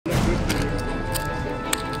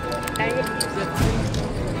First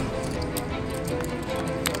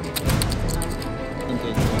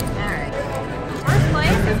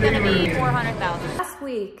place is gonna be 400,000. Last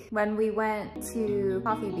week when we went to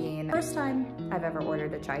Coffee Bean, first time I've ever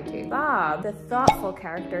ordered a chai tea, Bob, the thoughtful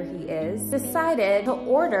character he is, decided to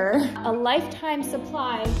order a lifetime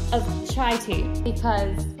supply of chai tea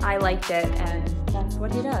because I liked it and that's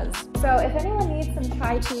what he does. So if anyone needs some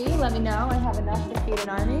chai tea, let me know. I have enough to feed an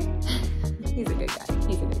army. He's a good guy.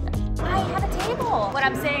 He's a good guy. I have a table. What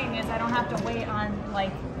I'm saying is I don't have to wait on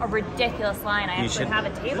like a ridiculous line. I actually have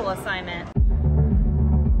a table assignment.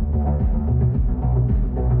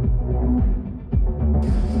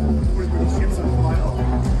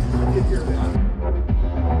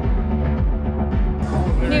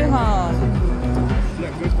 New home.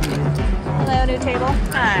 Hello, new table.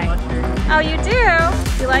 Hi. Oh, you do?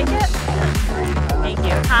 You like it? Thank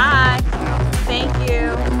you. Hi. Thank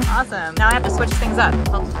you. Awesome. Now I have to switch things up.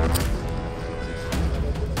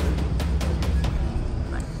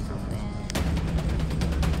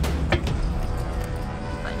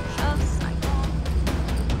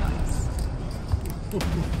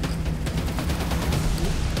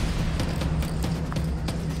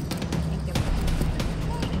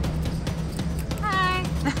 Hi.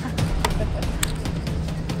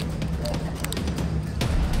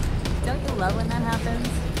 Don't you love when that happens?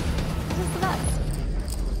 It's just the best.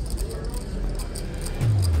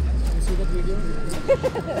 You see what we're doing?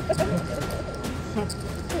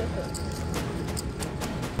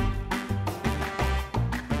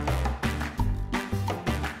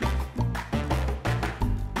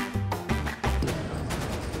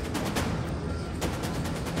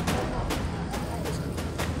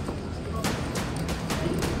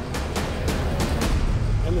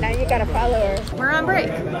 Now you gotta follow her. We're on break.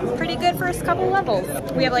 Pretty good first couple levels.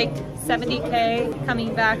 We have like 70K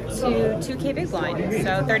coming back to 2K big blind.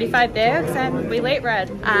 So 35 bigs and we late red.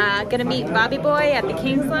 Gonna meet Bobby Boy at the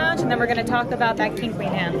King's Lounge and then we're gonna talk about that King Queen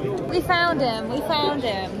hand. We found him. We found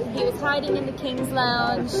him. He was hiding in the King's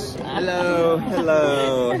Lounge. Hello,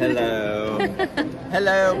 hello, hello.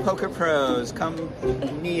 Hello, poker pros. Come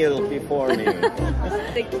kneel before me.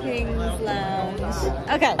 The King's Lounge.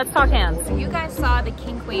 Okay, let's talk hands. So you guys saw the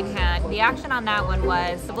King Queen hand. The action on that one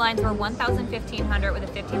was the blinds were 1,000, 1,500 with a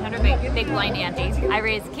 1,500 big blind ante. I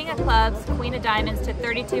raised King of Clubs, Queen of Diamonds to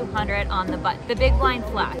 3,200 on the button. The big blind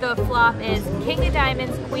flat. The flop is King of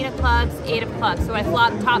Diamonds, Queen of Clubs, 8 of Clubs. So I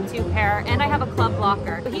flop top 2 pair and I have a club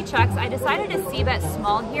blocker. So he checks. I decided to c-bet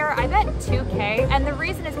small here. I bet 2K and the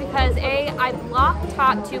reason is because A, I block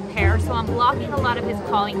top 2 pair, so I'm blocking a lot of his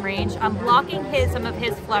calling range. I'm blocking some of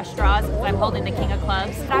his flush draws because I'm holding the King of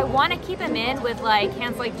Clubs. But I want to keep him in with like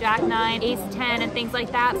hands like Jack 9, Ace 10 and things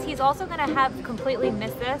like that. He's also going to have completely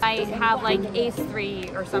missed this. I have like Ace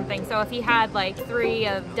 3 or something. So if he had like 3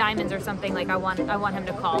 of diamonds or something, like I want him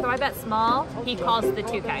to call. So I bet small, he calls the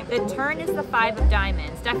 2K. The turn is the 5 of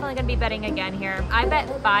diamonds. Definitely going to be betting again here. I bet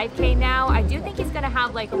 5K now. I do think he's going to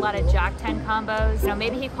have like a lot of Jack 10 combos. You know,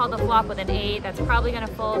 maybe he called the flop with an 8. That's probably going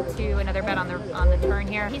to fold to another bet on the turn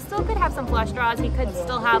here. He still could have some flush draws. He could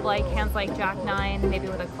still have like hands like Jack 9, maybe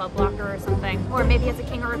with a club blocker or something. Or maybe it's a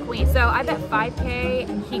king or a queen. So I bet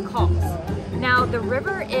 5K, he calls. Now the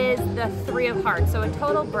river is the 3 of hearts, so a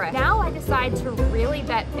total brick. Now I decide to really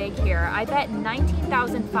bet big here. I bet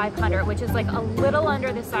 19,500, which is like a little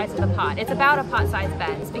under the size of the pot. It's about a pot size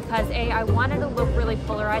bet. It's because A, I wanted to look really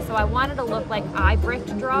polarized, so I wanted to look like I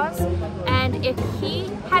bricked draws. And if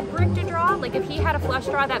he had bricked a draw, like if he had a flush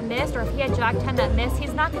draw that missed, or if he had Jack 10 that missed,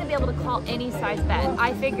 he's not gonna be able to call any size bet.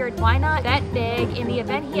 I figured, why not bet big? In the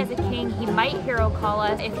event he has a king, he might hero call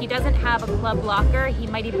us. If he doesn't have a club blocker, he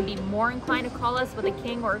might even be more inclined to call us with a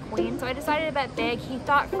king or a queen. So I decided to bet big. He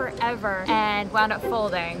thought forever and wound up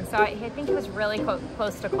folding. So I think he was really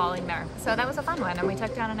close to calling there. So that was a fun one and we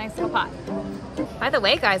took down a nice little pot. By the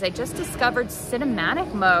way, guys, I just discovered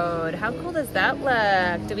cinematic mode. How cool does that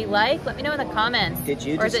look? Do we like? Let me know in the comments. Did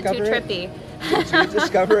you Or is it too trippy? Did you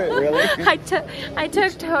discover it, really? I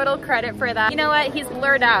took total credit for that. You know what? He's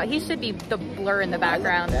blurred out. He should be the blur in the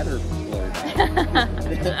background. Better blurred out.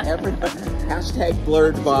 Hashtag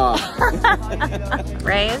blurred Bob.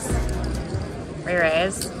 Raise.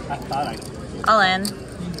 Re-raise. I thought I could. All in.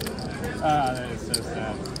 That is so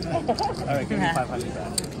sad. All right, give me 500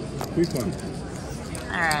 back. Which one?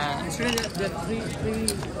 All right. You should have got three.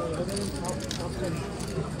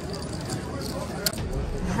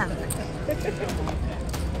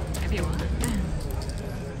 If you want.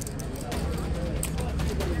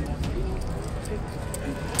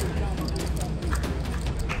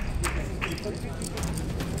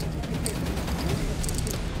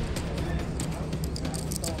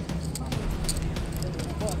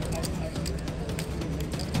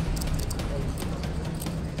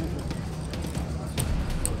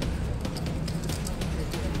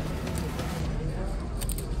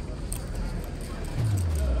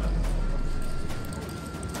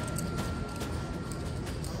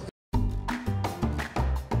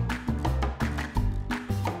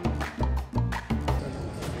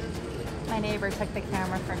 neighbor took the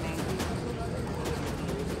camera from me.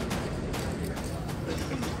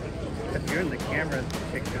 If you're in the camera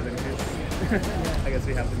picture, then it's, I guess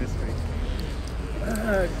we have the mystery.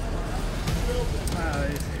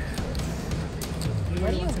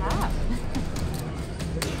 What do you have?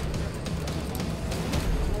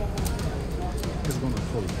 It's going to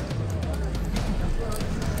fold.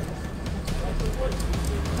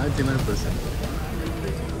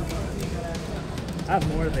 I have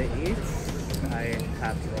more of the 8s. I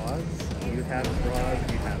have draws. You have draws.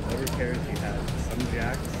 You have overpairs. You have some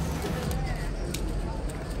jacks.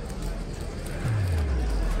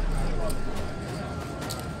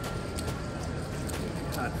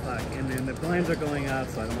 God, fuck. And then the blinds are going up,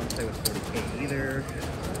 so I don't want to play with 40K either.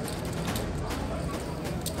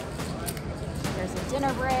 There's a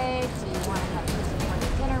dinner break. Do you want to have just one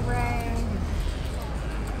dinner break?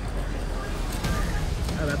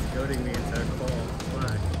 Oh, that's goading me into a call.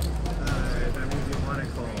 Fuck. That means you want to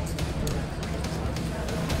call.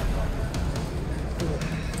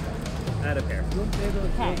 Add a pair.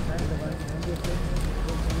 Okay.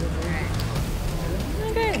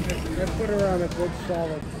 Let's put her on a good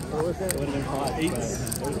solid. What would have been hot?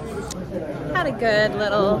 8s. Had a good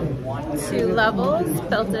little 2 levels,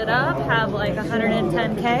 built it up, have like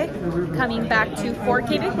 110K, coming back to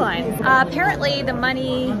 4K big blinds. Apparently the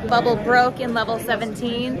money bubble broke in level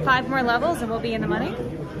 17. 5 more levels and we'll be in the money.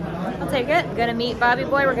 I'll take it. Gonna meet Bobby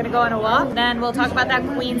Boy, we're gonna go on a walk. Then we'll talk about that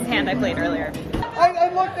Queen's hand I played earlier. I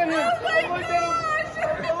looked at him. I looked at him.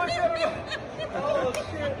 Oh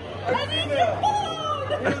shit. I seen that.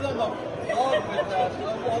 He was on the log with that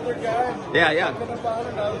other guy. Yeah, yeah. Talking about it,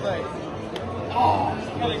 and I was like,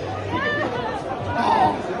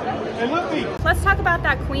 hey, look me. Let's talk about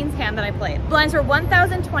that Queen's hand that I played. Blinds were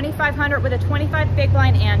 1,000, 2,500 with a 25 big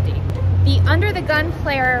blind ante. The under the gun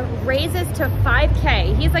player raises to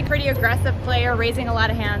 5K. He's like a pretty aggressive player, raising a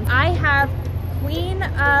lot of hands. I have Queen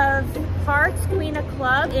of Hearts, Queen of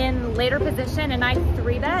Clubs in later position, and I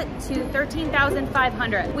 3-bet to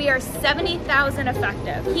 13,500. We are 70,000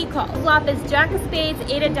 effective. He calls. Flop is Jack of Spades,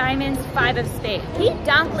 8 of Diamonds, 5 of Spades. He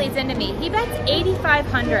donk leads into me. He bets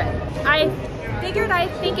 8,500. I figured I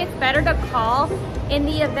think it's better to call in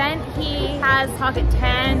the event he has pocket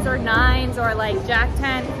 10s or 9s or like Jack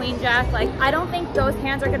 10, Queen Jack. Like, I don't think those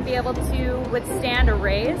hands are gonna be able to withstand a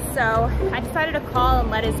raise. So I decided to call and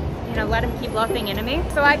let him keep bluffing into me.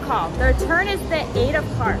 So I called. The return is the 8 of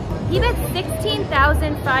Hearts. He bet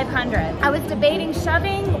 16,500. I was debating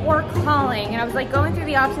shoving or calling, and I was like going through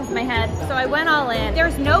the options in my head. So I went all in.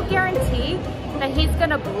 There's no guarantee that he's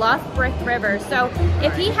gonna bluff Brick River. So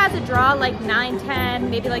if he has a draw like 9-10,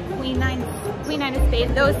 maybe like Queen 9 of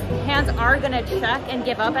Spades, those hands are gonna check and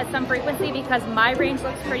give up at some frequency because my range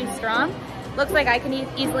looks pretty strong. Looks like I can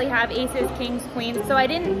easily have aces, kings, queens. So I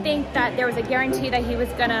didn't think that there was a guarantee that he was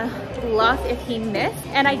gonna bluff if he missed.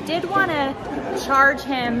 And I did wanna charge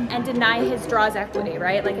him and deny his draws equity,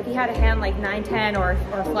 right? Like if he had a hand like 9-10 or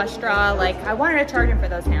flush draw, like I wanted to charge him for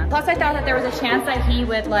those hands. Plus I thought that there was a chance that he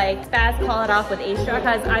would like spaz call it off with ace draw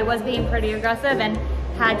because I was being pretty aggressive and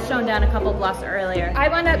had shown down a couple bluffs earlier. I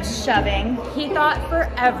wound up shoving. He thought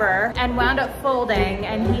forever and wound up folding,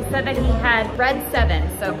 and he said that he had red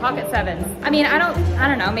 7s, so pocket 7s. I mean, I don't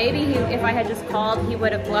know, maybe if I had just called, he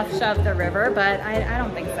would have bluff shoved the river, but I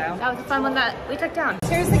don't think so. That was a fun one that we took down.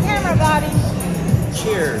 Here's the camera, Bobby.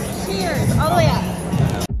 Cheers. Cheers, all the way up.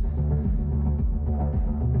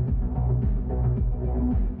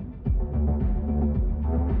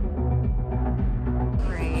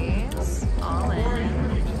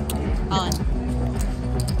 All in.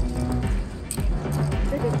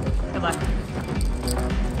 Good luck.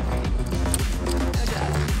 No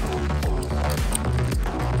job.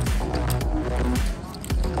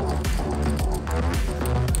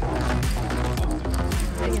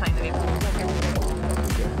 It's fine to be.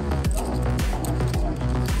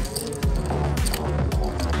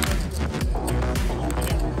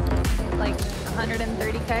 Like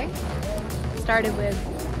 130K. Started with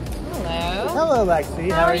hello. Hello,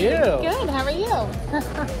 Lexy. How are you? Good. How are you?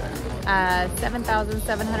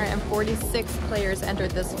 7,746 players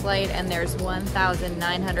entered this flight, and there's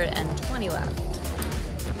 1,920 left.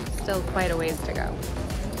 Still quite a ways to go.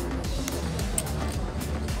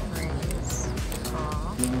 Raise,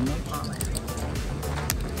 call, all in.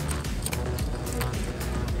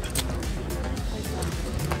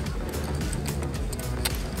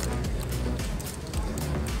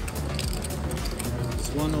 It's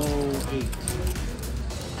 108.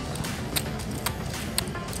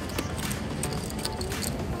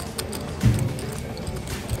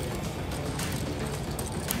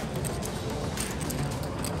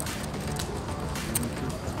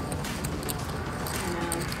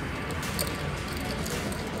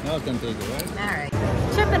 can take it, right? All right.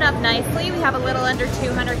 Chipping up nicely. We have a little under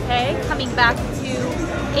 200K. Coming back to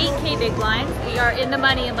 8K big blinds. We are in the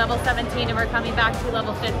money in level 17 and we're coming back to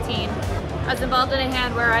level 15. I was involved in a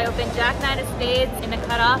hand where I opened Jack 9 of spades in the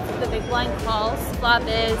cutoff. The big blind calls. Flop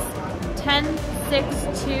is 10,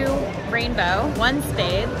 6, 2, rainbow, 1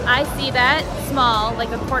 spade. I see that small,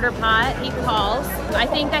 like a quarter pot. He calls. I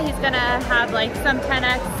think that he's gonna have like some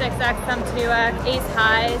 10x, 6x, some 2x, ace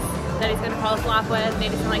highs that he's gonna call a flop with,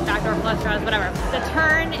 maybe some like backdoor flush draws, whatever. The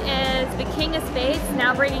turn is the king of spades,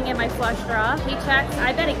 now bringing in my flush draw. He checks,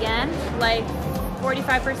 I bet again, like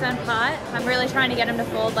 45% pot. I'm really trying to get him to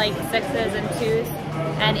fold like 6s and 2s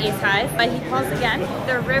and ace highs, but he calls again.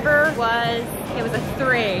 The river was, it was a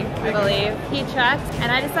 3, I believe. He checked,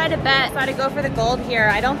 and I decided to bet, decided to go for the gold here.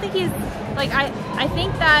 I don't think he's, like, I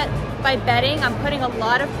think that by betting, I'm putting a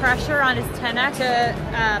lot of pressure on his 10x to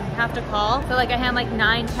have to call. So like a hand like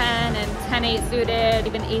 9, 10, and 10, 8 suited,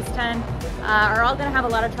 even ace 10, are all gonna have a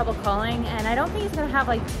lot of trouble calling. And I don't think he's gonna have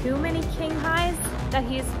like too many king highs that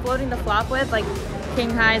he's floating the flop with, like king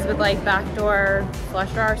highs with like backdoor flush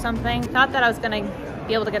draw or something. Thought that I was gonna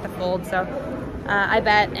be able to get the fold, so I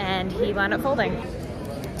bet, and he wound up folding.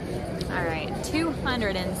 All right,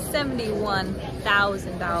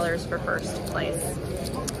 $271,000 for first place.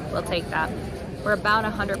 We'll take that. We're about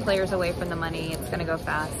 100 players away from the money. It's gonna go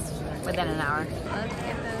fast, within an hour. Let's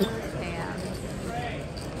get those hands.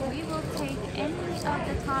 We will take any of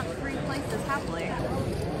the top 3 places happily.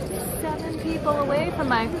 7 people away from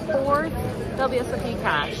my 4th WSOP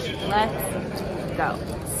cash. Let's go.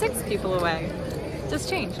 6 people away. Just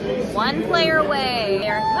changed. 1 player away.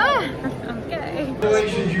 Ah, okay.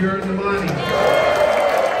 Congratulations, you earned the money.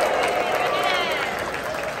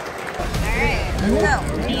 All right, so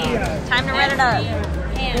time to write it up.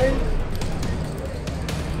 And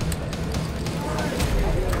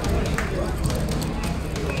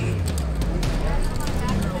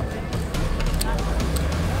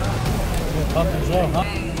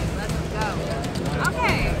okay, let's go.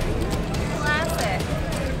 Okay, classic.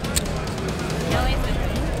 No aces.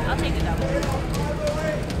 I'll take a double.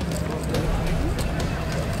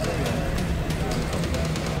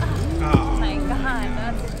 Oh my god,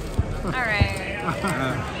 that's all right. I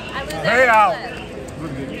was Payout.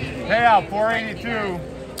 excellent. Payout 482.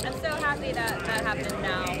 I'm so happy that that happened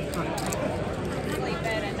now. Sleep in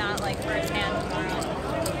and not like first hand tomorrow.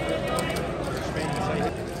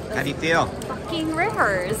 How do you feel? Fucking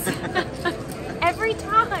rivers. Every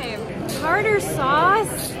time. Tartar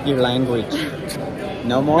sauce. Your language.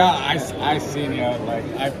 No more? No, I've seen it. Like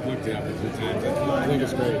I've looked it up a few times. I think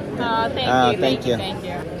it's great. Oh, thank you, thank you. thank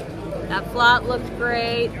you. That flop looked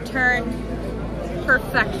great. Turn,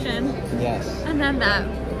 perfection. Yes. And then that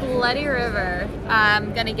bloody river.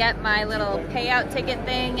 I'm gonna get my little payout ticket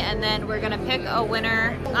thing, and then we're gonna pick a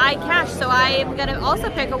winner. I cashed, so I am gonna also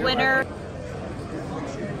pick a winner.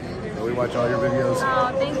 We watch all your videos.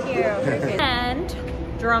 Oh, thank you. And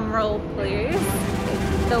drum roll, please.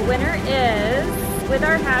 The winner is, with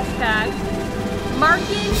our hashtag,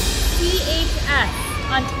 marking CHS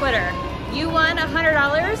on Twitter. You won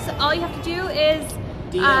 $100. All you have to do is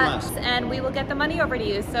DM us. and we will get the money over to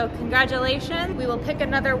you. So congratulations. We will pick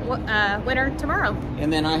another winner tomorrow.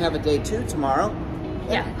 And then I have a day 2 tomorrow.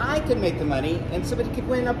 And Yeah. I could make the money, and somebody could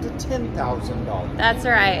win up to $10,000. That's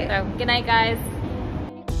right. So good night, guys.